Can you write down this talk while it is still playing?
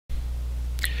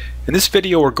In this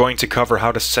video, we're going to cover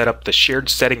how to set up the shared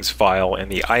settings file in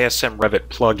the ISM Revit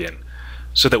plugin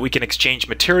so that we can exchange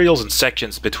materials and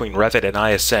sections between Revit and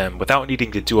ISM without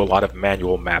needing to do a lot of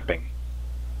manual mapping.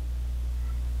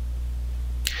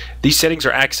 These settings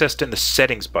are accessed in the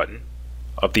Settings button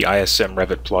of the ISM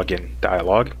Revit plugin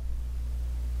dialog.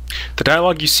 The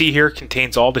dialog you see here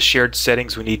contains all the shared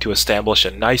settings we need to establish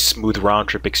a nice smooth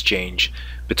round-trip exchange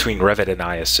between Revit and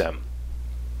ISM.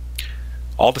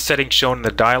 All the settings shown in the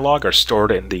dialog are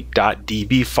stored in the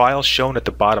 .db file shown at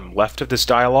the bottom left of this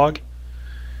dialog.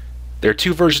 There are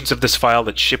two versions of this file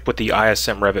that ship with the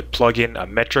ISM Revit plugin, a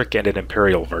metric and an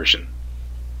imperial version.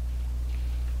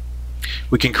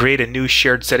 We can create a new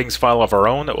shared settings file of our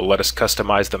own that will let us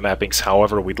customize the mappings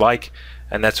however we'd like,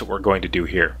 and that's what we're going to do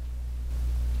here.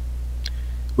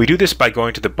 We do this by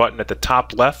going to the button at the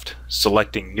top left,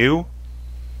 selecting New.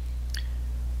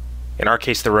 In our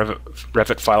case, the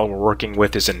Revit file we're working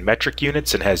with is in metric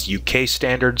units and has UK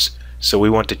standards, so we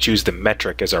want to choose the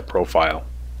metric as our profile.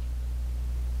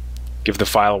 Give the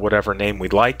file whatever name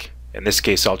we'd like. In this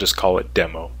case, I'll just call it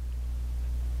Demo.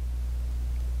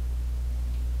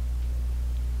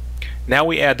 Now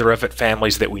we add the Revit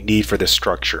families that we need for this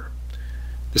structure.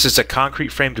 This is a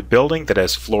concrete framed building that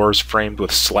has floors framed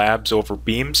with slabs over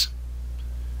beams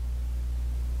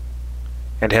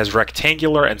and has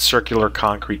rectangular and circular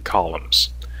concrete columns.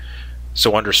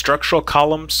 So under structural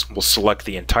columns, we'll select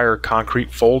the entire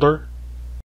concrete folder,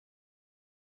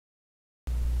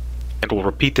 and we'll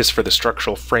repeat this for the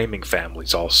structural framing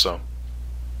families also.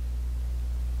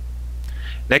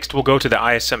 Next, we'll go to the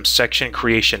ISM section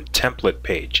creation template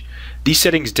page. These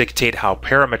settings dictate how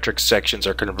parametric sections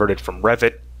are converted from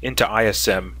Revit into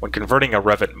ISM when converting a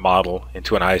Revit model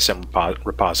into an ISM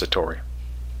repository.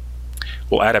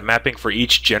 We'll add a mapping for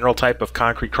each general type of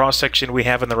concrete cross-section we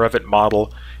have in the Revit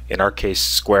model, in our case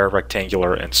square,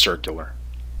 rectangular, and circular.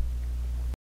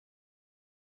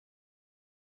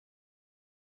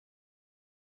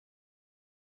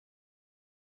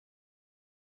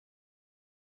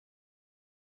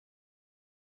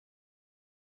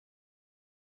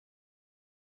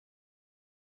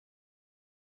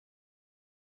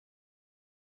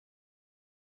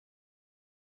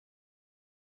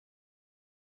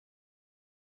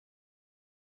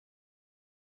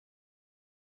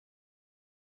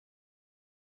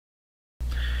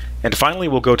 And finally,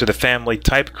 we'll go to the family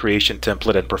type creation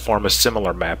template and perform a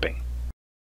similar mapping.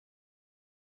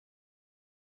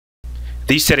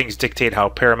 These settings dictate how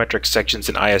parametric sections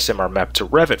in ISM are mapped to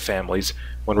Revit families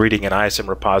when reading an ISM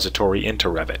repository into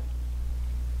Revit.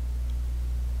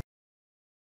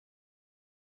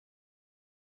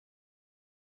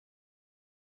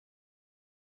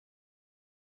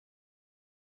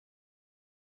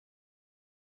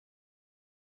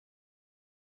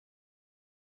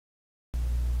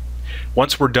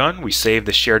 Once we're done, we save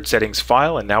the shared settings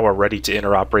file, and now we're ready to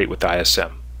interoperate with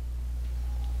ISM.